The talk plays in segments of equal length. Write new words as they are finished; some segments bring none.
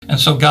And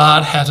so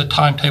God has a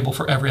timetable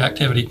for every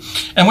activity.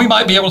 And we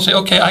might be able to say,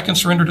 okay, I can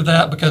surrender to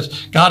that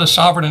because God is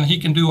sovereign and he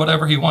can do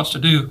whatever he wants to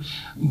do.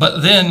 But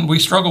then we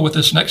struggle with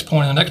this next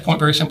point. And the next point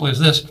very simply is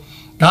this: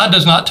 God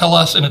does not tell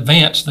us in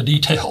advance the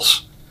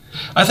details.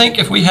 I think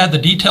if we had the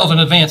details in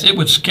advance, it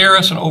would scare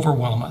us and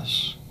overwhelm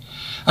us.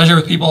 I share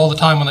with people all the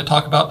time when they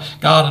talk about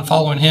God and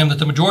following him that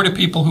the majority of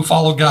people who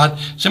follow God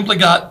simply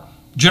got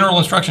general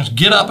instructions.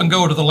 Get up and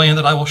go to the land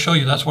that I will show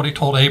you. That's what he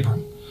told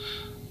Abram.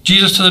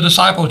 Jesus to the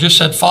disciples just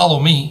said, follow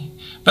me.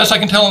 Best I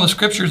can tell in the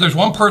scriptures, there's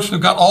one person who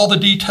got all the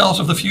details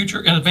of the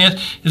future in advance.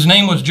 His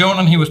name was Jonah,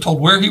 and he was told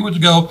where he would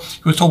go.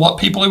 He was told what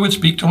people he would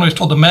speak to, and he was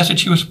told the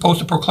message he was supposed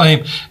to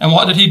proclaim. And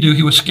what did he do?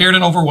 He was scared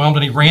and overwhelmed,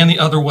 and he ran the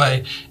other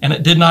way, and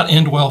it did not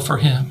end well for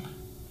him.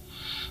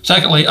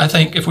 Secondly, I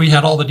think if we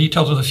had all the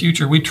details of the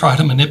future, we'd try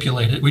to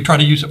manipulate it. We'd try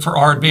to use it for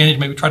our advantage,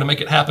 maybe try to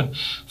make it happen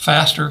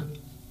faster.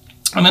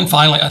 And then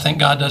finally, I think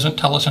God doesn't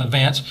tell us in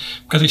advance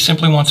because he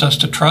simply wants us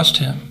to trust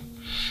him.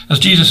 As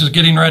Jesus is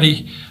getting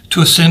ready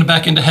to ascend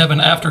back into heaven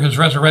after his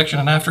resurrection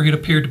and after he'd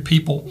appeared to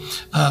people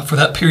for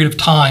that period of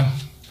time,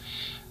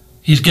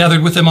 he's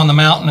gathered with them on the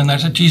mountain, and they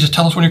said, Jesus,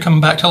 tell us when you're coming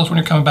back. Tell us when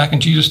you're coming back.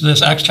 And Jesus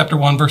says, Acts chapter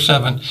 1, verse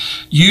 7,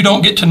 you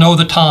don't get to know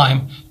the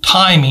time.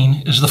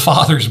 Timing is the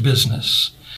Father's business.